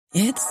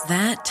It's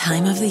that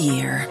time of the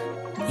year.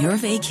 Your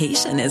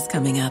vacation is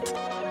coming up.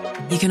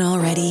 You can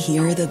already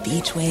hear the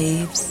beach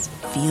waves,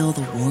 feel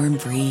the warm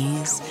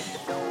breeze,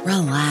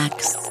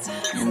 relax,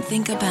 and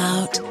think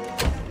about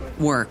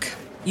work.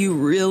 You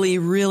really,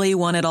 really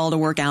want it all to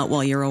work out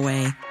while you're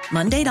away.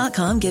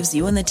 Monday.com gives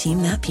you and the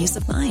team that peace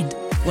of mind.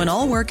 When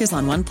all work is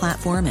on one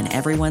platform and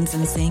everyone's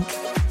in sync,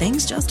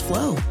 things just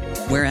flow.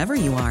 Wherever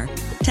you are,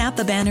 tap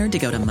the banner to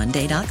go to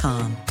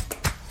Monday.com.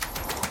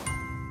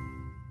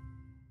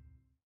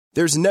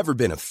 There's never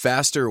been a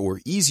faster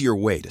or easier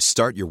way to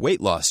start your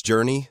weight loss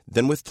journey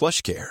than with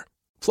PlushCare.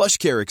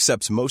 PlushCare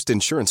accepts most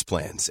insurance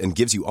plans and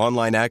gives you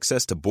online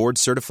access to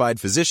board-certified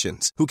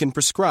physicians who can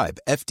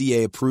prescribe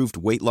FDA-approved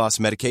weight loss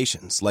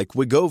medications like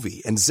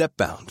Wegovy and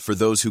Zepbound for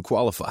those who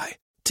qualify.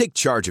 Take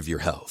charge of your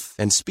health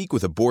and speak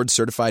with a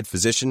board-certified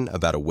physician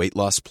about a weight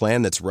loss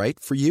plan that's right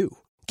for you.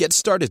 Get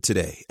started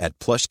today at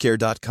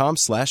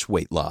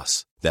plushcare.com/weight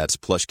loss. That's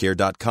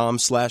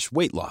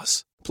plushcare.com/weight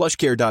loss.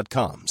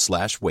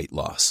 plushcare.com/weight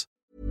loss.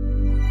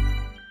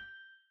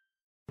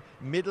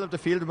 Middle of the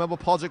field, remember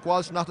Padraig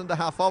Walsh not in the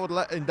half forward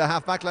in the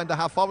half back line, the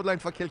half forward line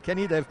for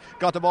Kilkenny. They've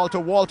got the ball to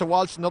Walter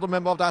Walsh, another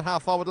member of that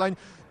half forward line,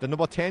 the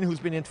number 10 who's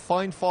been in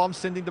fine form,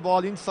 sending the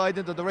ball inside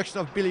in the direction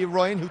of Billy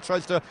Ryan, who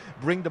tries to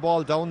bring the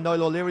ball down.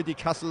 Niall O'Leary, the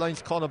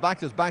Castleline's corner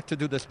back, is back to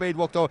do the spade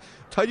work though,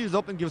 tidies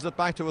up and gives it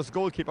back to his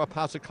goalkeeper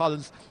Patrick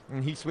Collins,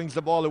 and he swings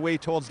the ball away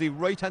towards the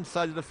right hand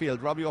side of the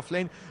field. Robbie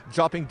O'Flynn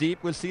dropping deep.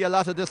 We'll see a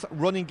lot of this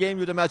running game,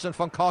 you'd imagine,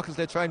 from Cork as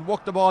they try and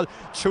work the ball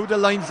through the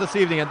lines this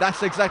evening, and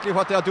that's exactly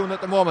what they're doing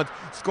at the moment.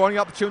 Scoring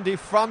opportunity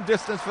from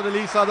distance for the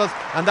Leeds others,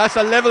 and that's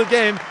a level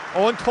game.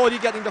 Owen Cody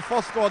getting the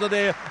first score of the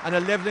day, and a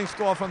levelling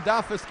score from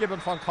Darragh Fitzgibbon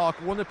from Cork,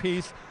 one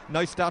apiece.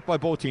 Nice start by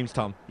both teams,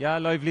 Tom. Yeah,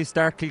 lively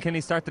start.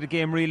 Kilkenny started the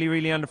game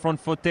really on the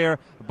front foot there.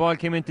 The ball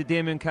came into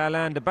Damien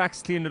Callan, the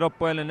backs cleaned it up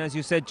well, and as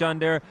you said, John,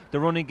 there, the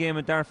running game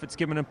and Darragh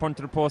Fitzgibbon in front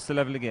of the post to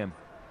level the game.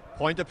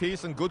 Point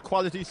apiece and good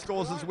quality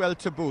scores as well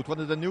to boot. One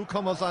of the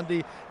newcomers on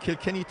the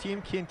Kilkenny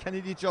team, Cian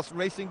Kennedy, just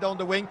racing down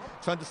the wing,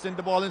 trying to send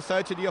the ball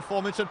inside to the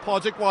aforementioned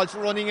Padraig Walsh,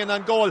 running in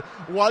on goal.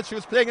 Walsh,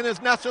 who's playing in his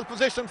natural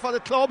position for the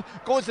club,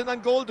 goes in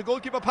on goal. The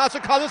goalkeeper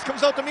Patrick Collins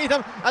comes out to meet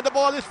him, and the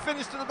ball is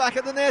finished to the back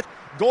of the net.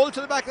 Goal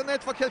to the back of the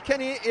net for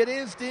Kilkenny. It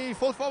is the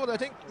full forward, I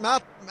think,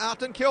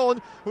 Martin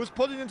Keown, who's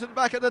put it into the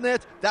back of the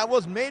net. That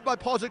was made by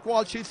Padraig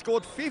Walsh. He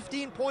scored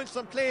 15 points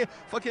on play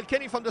for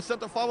Kilkenny from the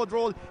centre forward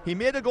role. He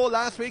made a goal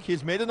last week.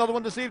 He's made another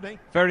one this evening.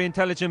 Very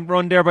intelligent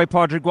run there by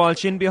Padraig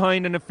Walsh, in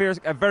behind, and a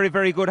very,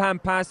 very good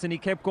hand pass, and he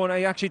kept going.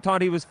 I actually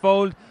thought he was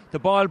fouled. The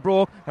ball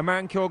broke, and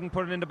Martin Keown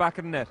put it in the back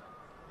of the net.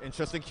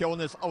 Interesting,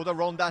 Keown is out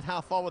around that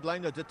half forward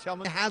line. They're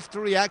determined, has to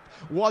react.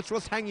 Walsh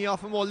was hanging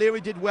off him.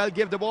 O'Leary did well,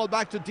 gave the ball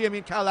back to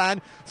Damien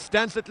Callan,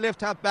 stands at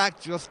left half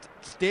back, just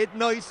stayed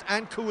nice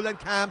and cool and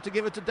calm to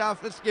give it to Darragh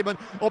Fitzgibbon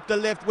up the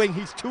left wing.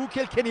 He's two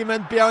Kilkenny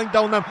men bearing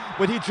down him,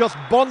 but he just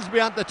buns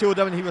beyond the two of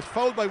them, and he was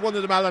fouled by one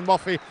of them, Alan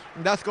Murphy,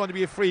 and that's going to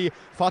be a free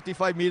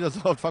 45 metres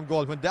out from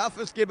goal. When Darragh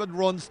Fitzgibbon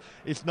runs,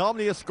 it's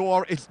normally a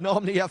score, it's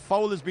normally a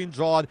foul has been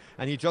drawn,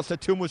 and he just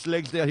had too much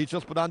legs there. He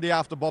just put on the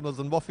afterburners,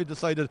 and Murphy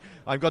decided,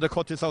 I'm going to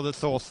cut this out of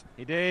source.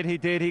 He did.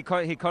 He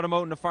cut him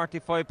out in the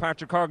 45.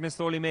 Patrick Horgan is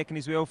slowly making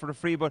his way out for the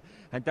free, but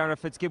and Darragh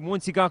Fitzgibbon,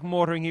 once he got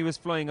motoring, he was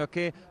flying.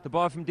 Okay, the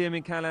ball from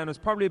Damien Callan was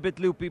probably a bit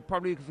loopy.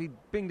 Probably if he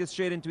binged it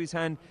straight into his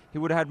hand, he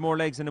would have had more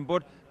legs in him.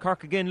 But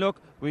Cork again,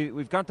 look,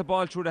 we've got the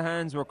ball through the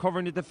hands. We're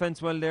covering the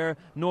defence well there.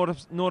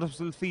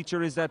 Noticeable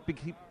feature is that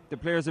the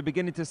players are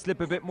beginning to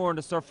slip a bit more on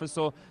the surface,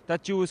 so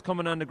that dew is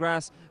coming on the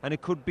grass, and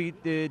it could be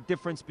the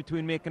difference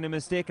between making a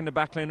mistake in the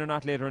back line or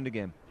not later in the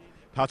game.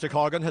 Patrick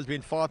Horgan has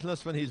been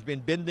faultless when he's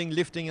been bending,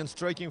 lifting and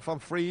striking from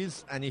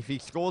frees, and if he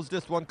scores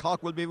this one,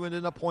 Cork will be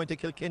within a point of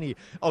Kilkenny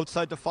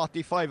outside the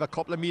 45, a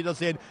couple of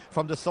metres in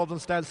from the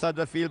southern stand side of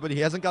the field, but he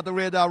hasn't got the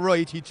radar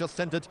right. He just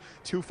sent it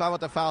too far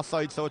at the far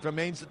side, so it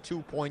remains a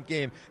 2-point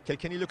game.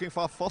 Kilkenny looking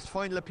for a first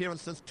final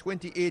appearance since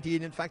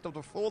 2018. In fact, of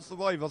the 4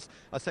 survivors,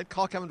 I said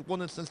Cork haven't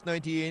won it since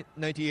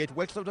 1998.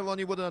 Wexford have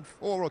only won it on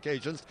 4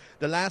 occasions,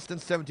 the last in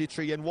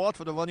 73, and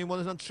Waterford have only won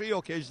it on 3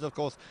 occasions, of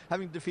course,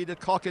 having defeated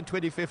Cork in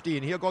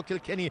 2015. Here go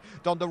Kilkenny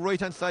down the right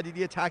hand side of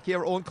the attack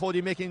here. Owen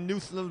Cody making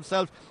nuisance of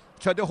himself,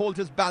 tried to hold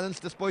his balance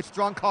despite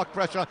strong Cork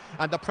pressure,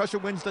 and the pressure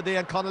wins the day,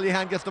 and Connolly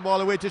Hand gets the ball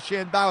away to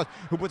Shane Barrett,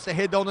 who puts the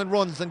head down and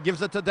runs and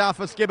gives it to Darragh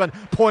Fitzgibbon.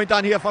 Point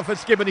on here for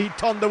Fitzgibbon. He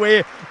turned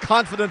away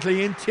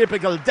confidently in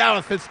typical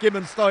Darragh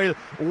Fitzgibbon style.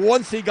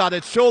 Once he got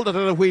it, shoulder to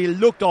the wheel,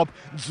 looked up,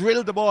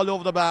 drilled the ball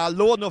over the bar,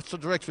 low enough to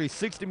directory,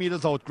 60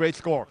 metres out. Great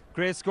score.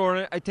 Great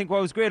score. I think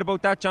what was great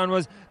about that, John,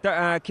 was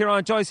that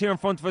Kieran Joyce here in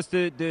front of us,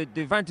 the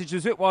advantage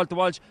was with Walter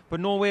Walsh,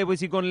 but no way was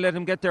he going to let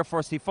him get there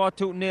first. He fought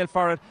tooth and nail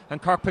for it,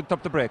 and Cork picked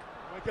up the break.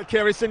 Michael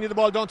Carey sending the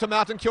ball down to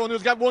Martin Keown,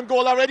 who's got one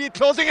goal already,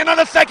 closing in on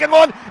the second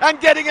one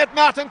and getting it.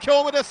 Martin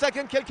Keown with a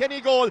second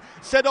Kilkenny goal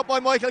set up by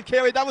Michael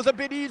Carey. That was a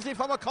bit easy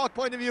from a Cork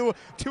point of view.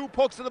 2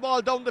 pucks of the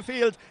ball down the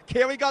field.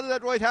 Carey got it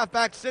at right half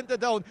back, sent it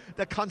down.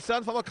 The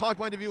concern from a Cork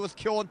point of view was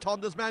Keown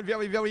turned his man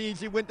very, very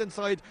easy, went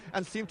inside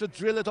and seemed to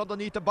drill it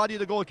underneath the body of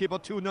the goalkeeper.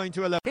 2-9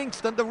 to 11.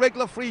 Kingston, the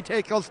regular free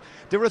takers,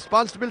 the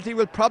responsibility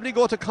will probably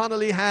go to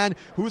Connolly Han,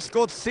 who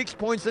scored 6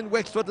 points in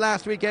Wexford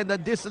last weekend,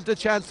 and this is the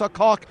chance for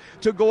Cork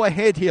to go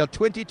ahead here.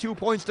 22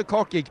 points to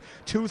Corkig,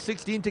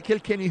 2-16 to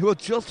Kilkenny, who are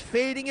just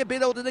fading a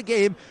bit out of the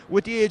game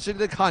with the age of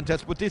the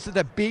contest, but this is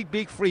a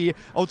big free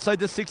outside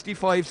the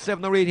 65,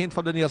 7 or 8 in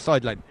from the near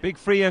sideline. Big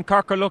free, and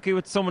Cork are lucky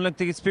with someone like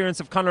the experience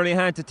of Connolly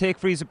Han to take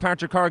frees with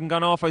Patrick Corgan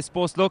gone off. I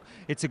suppose, look,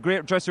 it's a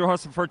great dress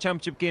rehearsal for a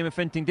championship game. If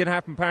anything did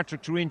happen,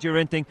 Patrick, through injury or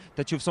anything,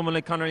 that you have someone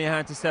like Connolly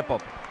Han to step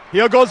up.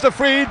 Here goes the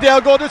free,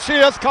 there go the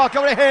cheers. Cork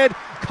are ahead.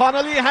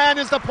 Connolly Han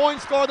is the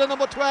point scorer, the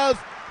number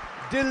 12.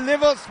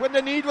 Delivers when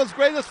the need was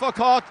greatest for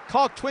Cork.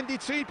 Cork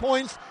 23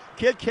 points,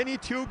 Kilkenny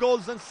 2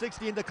 goals and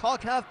 16. The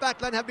Cork half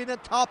backline have been on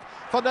top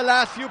for the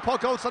last few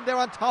puck outs, and they're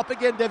on top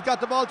again. They've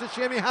got the ball to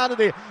Shamie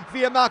Hannity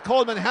via Mark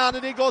Coleman.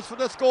 Hannity goes for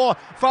the score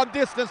from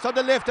distance on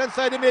the left hand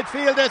side of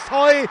midfield. It's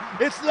high,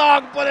 it's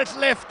long, but it's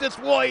left, it's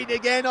wide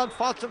again.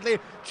 Unfortunately,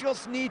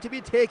 just need to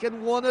be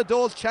taken one of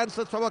those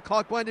chances from a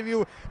Cork point of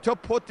view to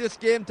put this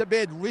game to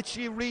bed.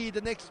 Richie Reid,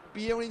 an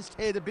experienced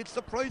head, a bit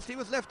surprised he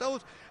was left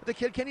out. The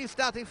Kilkenny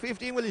starting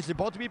 15, well, he's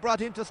about to be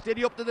brought in to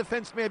steady up the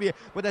defence maybe,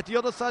 but at the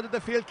other side of the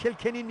field,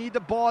 Kilkenny need the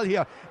ball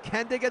here.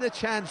 Can they get a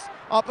chance?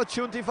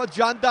 Opportunity for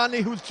John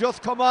Donnelly, who's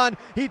just come on.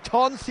 He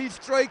turns, he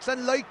strikes,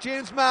 and like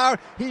James Maher,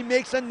 he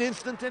makes an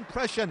instant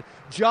impression.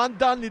 John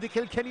Donnelly, the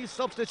Kilkenny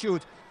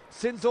substitute,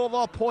 sends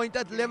over a point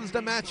that levels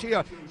the match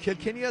here.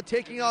 Kilkenny are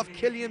taking off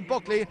Killian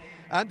Buckley,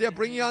 and they're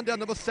bringing on their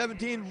number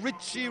 17,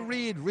 Richie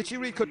Reid. Richie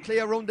Reid could play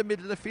around the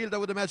middle of the field, I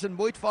would imagine.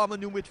 Might form a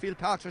new midfield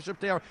partnership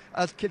there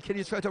as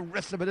Kilkenny try to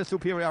wrest a bit of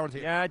superiority.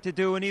 Yeah, to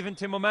do, and even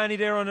Tim O'Mahony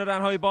there under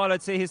that high ball,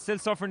 I'd say he's still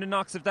suffering the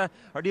knocks of that,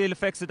 or the ill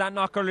effects of that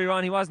knock earlier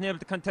on. He wasn't able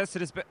to contest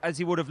it as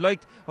he would have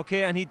liked,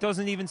 okay, and he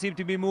doesn't even seem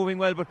to be moving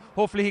well, but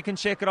hopefully he can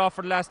shake it off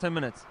for the last 10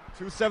 minutes.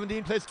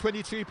 2-17 plays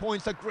 23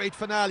 points, a great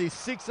finale.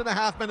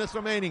 6.5 minutes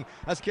remaining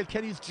as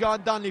Kilkenny's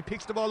John Donnelly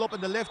picks the ball up in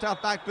the left half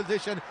back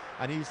position,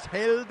 and he's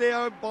held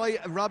there by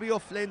Robbie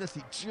O'Flynn as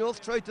he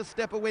just tried to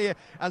step away,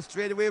 and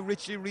straight away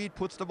Richie Reid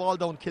puts the ball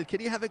down.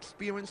 Kilkenny have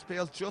experienced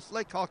players just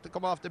like Cork to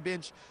come off the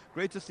bench.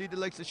 Great to see the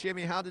likes of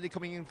Shamie Hannity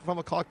coming in from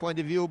a Cork point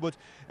of view, but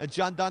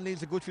John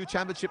Donnelly's a good few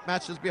championship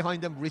matches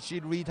behind him. Richie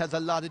Reid has a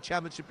lot of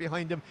championship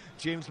behind him.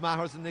 James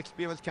Maher's an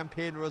experienced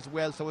campaigner as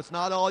well, so it's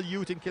not all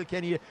youth in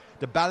Kilkenny.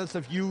 The balance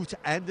of youth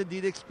and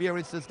indeed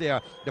experience is there.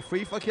 The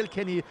free for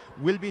Kilkenny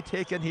will be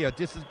taken here.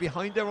 This is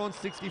behind their own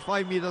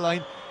 65 metre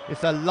line.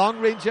 It's a long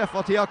range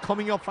effort here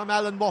coming up from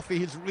Alan Murphy.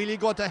 He's really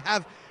got to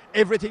have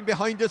everything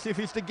behind us if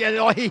he's to get it.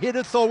 Oh, he hit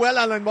it so well,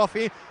 Alan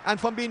Murphy. And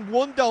from being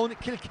 1 down,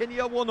 Kilkenny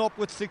are 1 up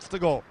with 6 to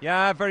go.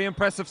 Yeah, very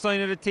impressive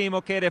sign of the team.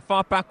 Okay, they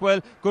fought back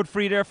well. Good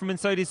free there from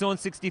inside his own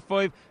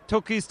 65.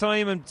 Took his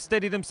time and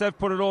steadied himself,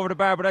 put it over the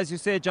bar. But as you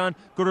say, John,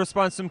 good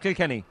response from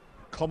Kilkenny.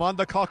 Come on,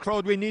 the Cork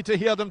crowd, we need to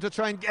hear them to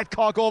try and get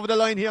Cork over the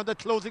line here in the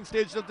closing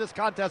stage of this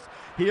contest.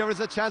 Here is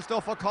a chance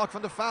though for Cork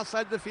from the far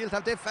side of the field.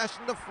 Have they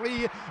fashioned the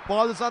free?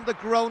 Ball is on the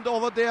ground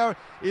over there.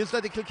 Is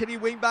that the Kilkenny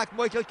wing back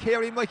Michael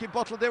Carey, Mikey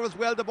Butler there as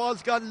well. The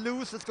ball's gone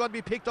loose. It's going to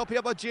be picked up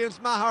here by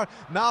James Maher.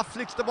 Maher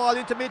flicks the ball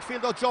into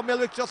midfield. Oh, Joe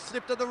Milwick just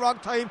slipped at the wrong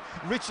time.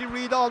 Richie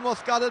Reid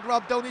almost got it.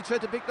 Rob Downey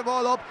tried to pick the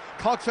ball up.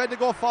 Cork trying to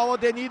go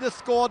forward. They need a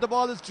score. The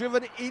ball is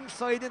driven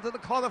inside into the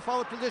corner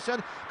forward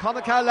position.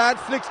 Conor Callahan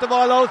flicks the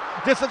ball out.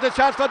 This is the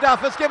chance for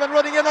Daffis Gibbon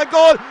running in a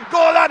goal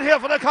on here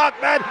for the Cork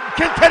man.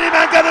 Kilkenny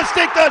man got it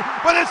sticked on,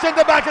 but it's in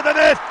the back of the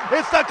net.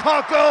 It's the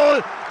Cork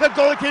goal. The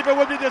goalkeeper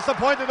will be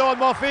disappointed on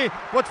Murphy,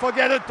 but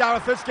forget it,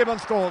 Darragh Fitzgibbon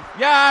scored.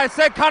 Yeah, I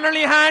said Conor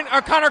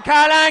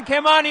Callahan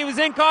came on. He was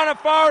in corner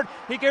forward.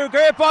 He gave a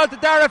great ball to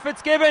Darragh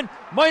Fitzgibbon.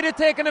 Might have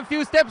taken a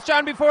few steps,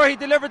 John, before he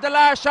delivered the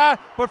last shot,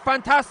 but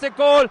fantastic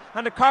goal,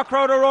 and the Cork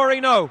crowd are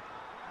roaring now.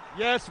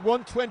 Yes,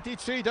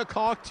 123 to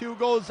Cork, 2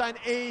 goals and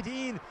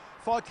 18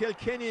 for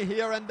Kilkenny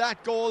here, and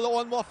that goal,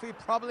 Owen Murphy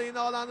probably in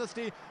all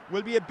honesty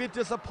will be a bit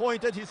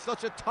disappointed. He's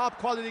such a top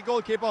quality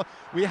goalkeeper.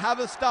 We have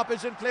a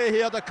stoppage in play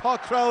here. The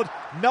Cork crowd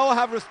now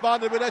have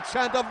responded with a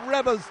chant of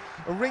rebels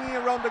ringing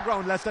around the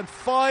ground. Less than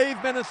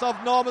 5 minutes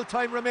of normal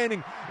time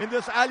remaining in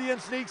this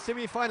Alliance League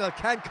semi-final.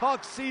 Can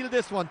Cork seal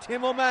this one?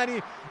 Tim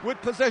O'Mahony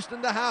with possession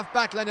in the half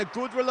back line, a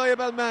good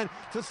reliable man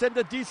to send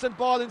a decent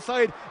ball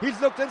inside. He's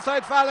looked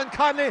inside for Alan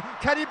Conley.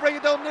 Can he bring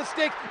it down the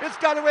stick? It's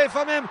got away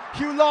from him.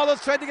 Hugh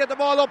Lawless trying to get the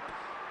ball up.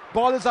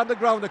 Ball is on the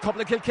ground. A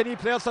couple of Kilkenny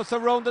players have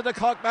surrounded the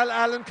Cork ball.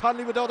 Alan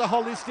Conley without a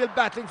hull. He's still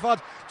battling for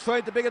it,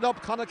 trying to pick it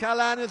up. Conor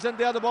Callahan is in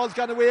there. The ball's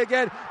gone away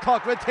again.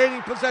 Cork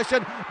retaining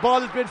possession. Ball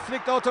has been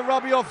flicked out to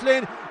Robbie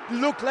O'Flynn.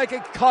 looked like a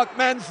Cork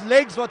man's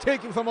legs were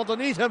taking from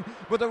underneath him,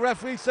 but the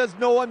referee says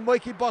no, and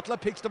Mikey Butler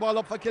picks the ball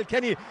up for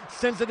Kilkenny,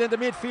 sends it into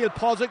midfield.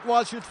 Padraig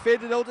Walsh is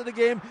faded out of the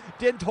game,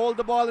 didn't hold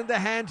the ball in the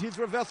hand, he's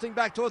reversing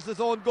back towards his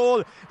own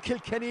goal.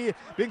 Kilkenny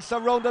being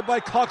surrounded by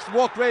Cork's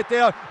work right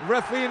there.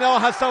 Referee now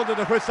has sounded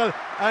the whistle,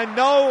 and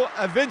now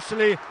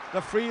eventually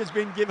the free has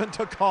been given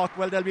to Cork.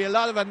 Well, there'll be a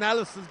lot of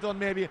analysis done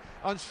maybe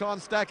on Sean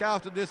Stack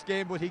after this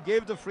game, but he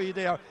gave the free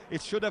there.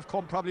 It should have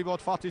come probably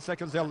about 40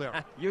 seconds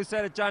earlier. You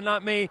said it, John,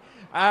 not me.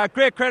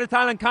 Great credit to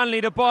Alan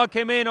Connolly. The ball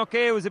came in,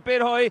 okay, it was a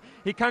bit high.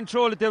 He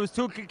controlled it. There was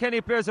two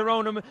Kilkenny players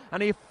around him,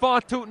 and he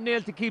fought tooth and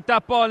nail to keep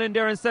that ball in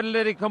there instead of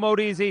letting it come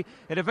out easy.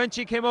 It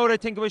eventually came out. I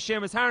think it was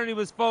Seamus Harney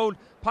was fouled.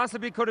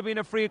 Possibly could have been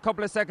a free a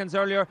couple of seconds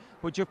earlier,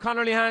 but you've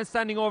Connolly Hand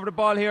standing over the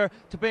ball here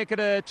to make it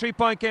a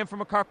 3-point game from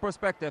a Cork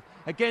perspective.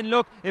 Again,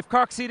 look, if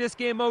Cork see this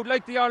game out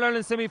like the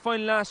All-Ireland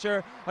semi-final last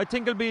year, I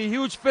think it'll be a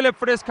huge fill-up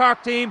for this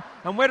Cork team,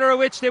 and whether or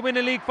which they win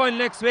a league final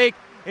next week,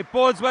 it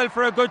bodes well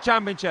for a good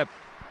championship.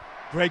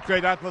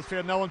 Great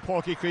atmosphere now in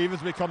Páirc Uí Chaoimh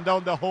as we come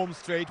down the home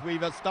straight.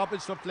 We've a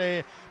stoppage for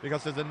play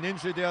because there's an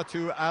injury there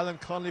to Alan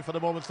Connolly for the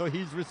moment, so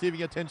he's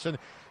receiving attention.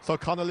 So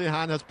Connolly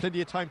Han has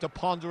plenty of time to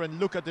ponder and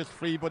look at this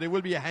free, but it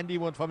will be a handy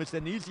one from him. It's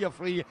an easier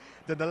free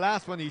than the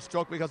last one he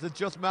struck because it's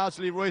just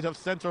marginally right of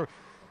centre,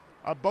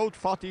 about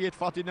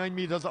 49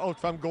 metres out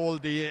from goal.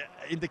 The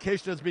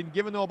indication has been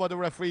given over by the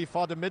referee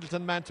for the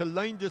Middleton man to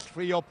line this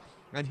free up,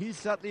 and he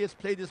certainly has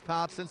played his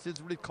part since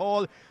his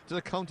recall to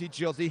the county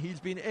jersey.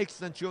 He's been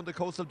excellent during the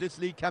course of this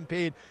league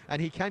campaign,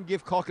 and he can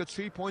give Cork a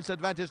 3 points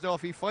advantage now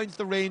if he finds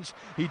the range.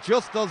 He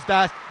just does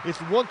that. It's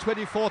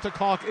 124 to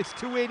Cork, it's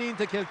 218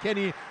 to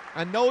Kilkenny,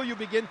 and now you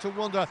begin to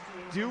wonder,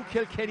 do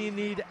Kilkenny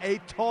need a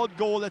third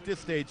goal at this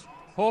stage?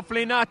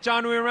 Hopefully not,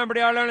 John. We remember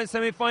the All-Ireland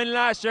semi-final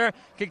last year.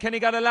 Kilkenny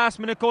got a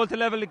last-minute goal to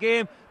level the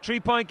game.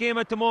 3-point game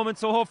at the moment,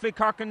 so hopefully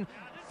Cork can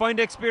find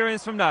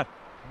experience from that.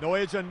 No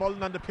Adrian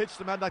Mullen on the pitch,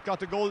 the man that got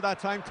the goal that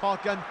time.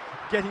 Cork and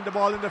getting the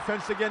ball in the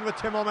fence again with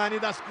Tim O'Mahony.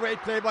 That's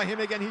great play by him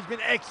again. He's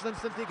been excellent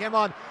since he came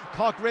on.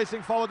 Cork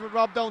racing forward with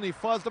Rob Downey.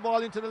 Fires the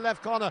ball into the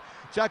left corner.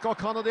 Jack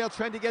O'Connor there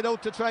trying to get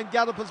out to try and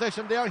gather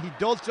possession there. He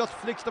does, just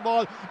flicks the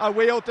ball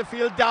away out the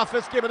field. Darragh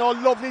Fitzgibbon, oh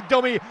lovely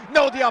dummy.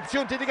 Now the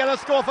opportunity to get a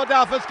score for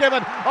Darragh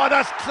Fitzgibbon. Oh,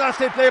 that's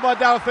classic play by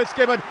Darragh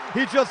Fitzgibbon.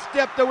 He just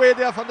stepped away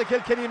there from the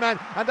Kilkenny man,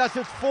 and that's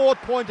his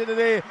 4th point of the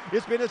day.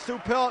 It's been a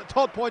superb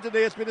 3rd point of the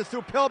day. It's been a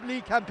superb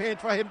league campaign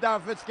for him,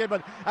 Darragh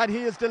Fitzgibbon, and he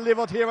is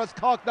delivered here as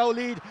Cork now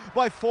lead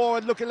by 4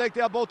 and looking like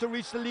they're about to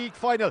reach the league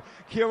final.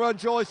 Kieran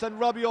Joyce and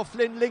Robbie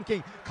O'Flynn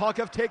linking. Cork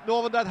have taken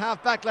over that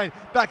half back line.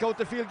 Back out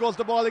the field goes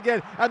the ball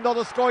again.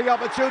 Another scoring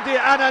opportunity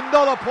and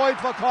another point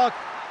for Cork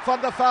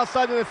from the far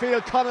side of the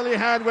field. Connolly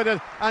Han with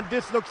it, and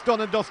this looks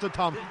done and dusted,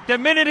 Tom. The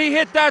minute he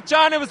hit that,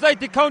 John, it was like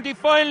the county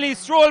finally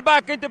strolled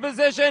back into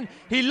position.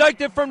 He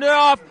liked it from the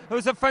off. It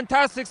was a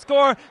fantastic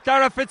score.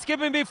 Darragh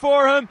Fitzgibbon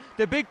before him.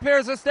 The big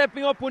players are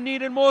stepping up when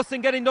needed most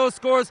and getting those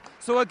scores.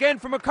 So again,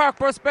 from a Cork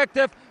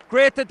perspective,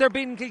 great that they're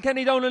beating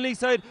Kilkenny down on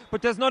Leeside,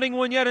 but there's nothing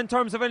won yet in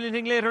terms of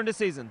anything later in the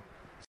season.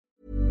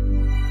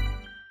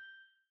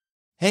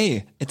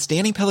 Hey, it's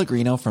Danny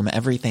Pellegrino from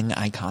Everything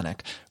Iconic.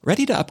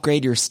 Ready to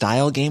upgrade your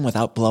style game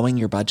without blowing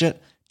your budget?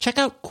 Check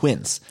out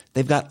Quince.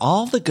 They've got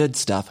all the good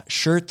stuff,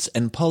 shirts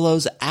and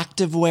polos,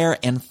 activewear,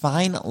 and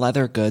fine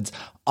leather goods,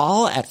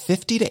 all at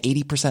 50 to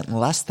 80%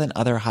 less than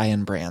other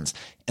high-end brands.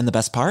 And the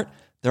best part?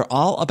 They're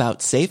all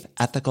about safe,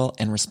 ethical,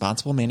 and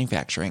responsible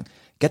manufacturing.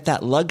 Get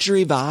that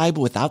luxury vibe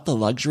without the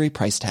luxury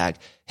price tag.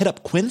 Hit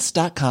up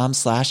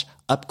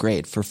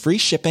quince.com/upgrade for free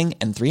shipping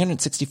and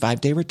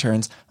 365-day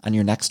returns on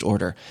your next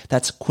order.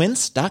 That's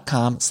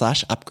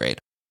quince.com/upgrade.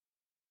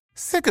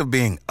 Sick of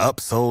being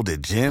upsold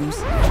at gyms?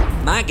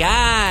 My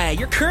guy,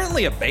 you're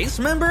currently a base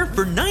member.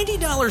 For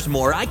 $90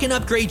 more, I can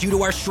upgrade you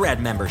to our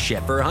Shred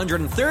membership. For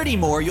 $130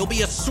 more, you'll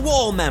be a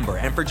Swole member.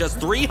 And for just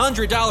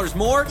 $300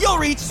 more, you'll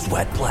reach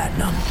Sweat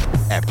Platinum.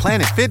 At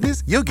Planet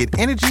Fitness, you'll get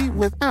energy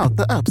without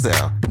the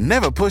upsell.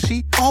 Never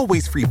pushy,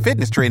 always free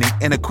fitness training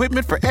and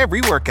equipment for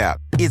every workout.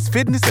 It's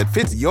fitness that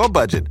fits your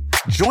budget.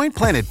 Join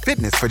Planet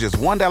Fitness for just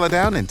 $1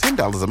 down and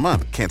 $10 a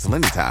month. Cancel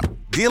anytime.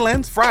 Deal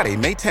ends Friday,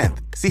 May 10th.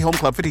 See Home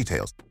Club for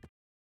details.